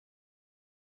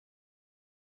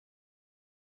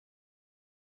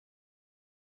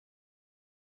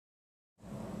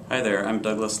Hi there, I'm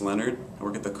Douglas Leonard. I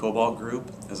work at the Cobalt Group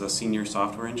as a Senior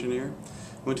Software Engineer.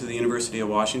 Went to the University of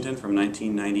Washington from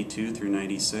 1992 through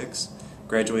 96.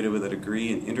 Graduated with a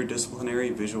degree in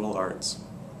interdisciplinary visual arts.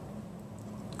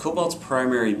 Cobalt's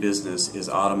primary business is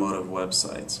automotive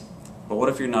websites. But what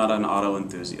if you're not an auto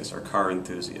enthusiast or car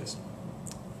enthusiast?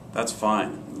 That's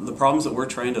fine. The problems that we're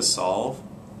trying to solve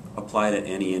apply to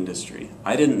any industry.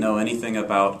 I didn't know anything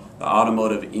about the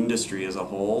automotive industry as a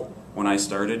whole when I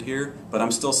started here, but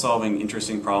I'm still solving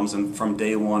interesting problems, and from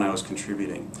day one I was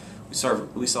contributing.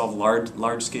 We solve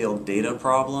large-scale data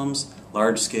problems,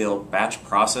 large-scale batch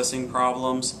processing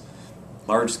problems,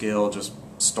 large-scale just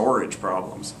storage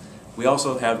problems. We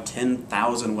also have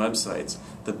 10,000 websites.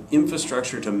 The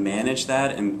infrastructure to manage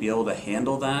that and be able to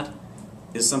handle that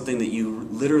is something that you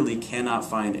literally cannot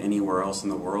find anywhere else in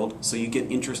the world, so you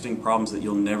get interesting problems that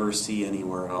you'll never see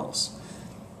anywhere else.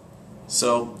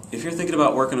 So if you're thinking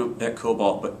about working at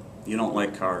Cobalt but you don't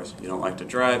like cars, you don't like to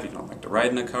drive, you don't like to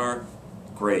ride in a car,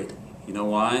 great. You know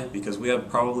why? Because we have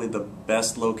probably the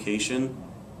best location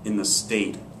in the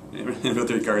state with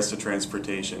regards to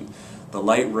transportation. The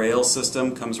light rail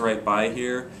system comes right by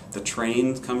here, the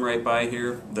trains come right by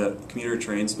here, the commuter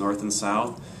trains north and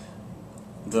south.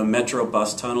 The metro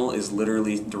bus tunnel is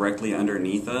literally directly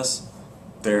underneath us.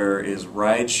 There is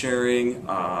ride sharing.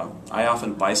 I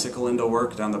often bicycle into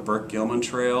work down the Burke-Gilman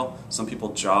Trail. Some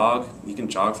people jog. You can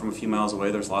jog from a few miles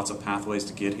away. There's lots of pathways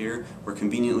to get here. We're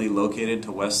conveniently located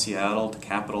to West Seattle, to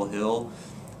Capitol Hill.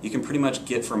 You can pretty much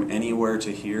get from anywhere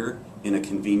to here in a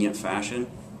convenient fashion,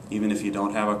 even if you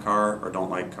don't have a car or don't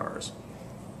like cars.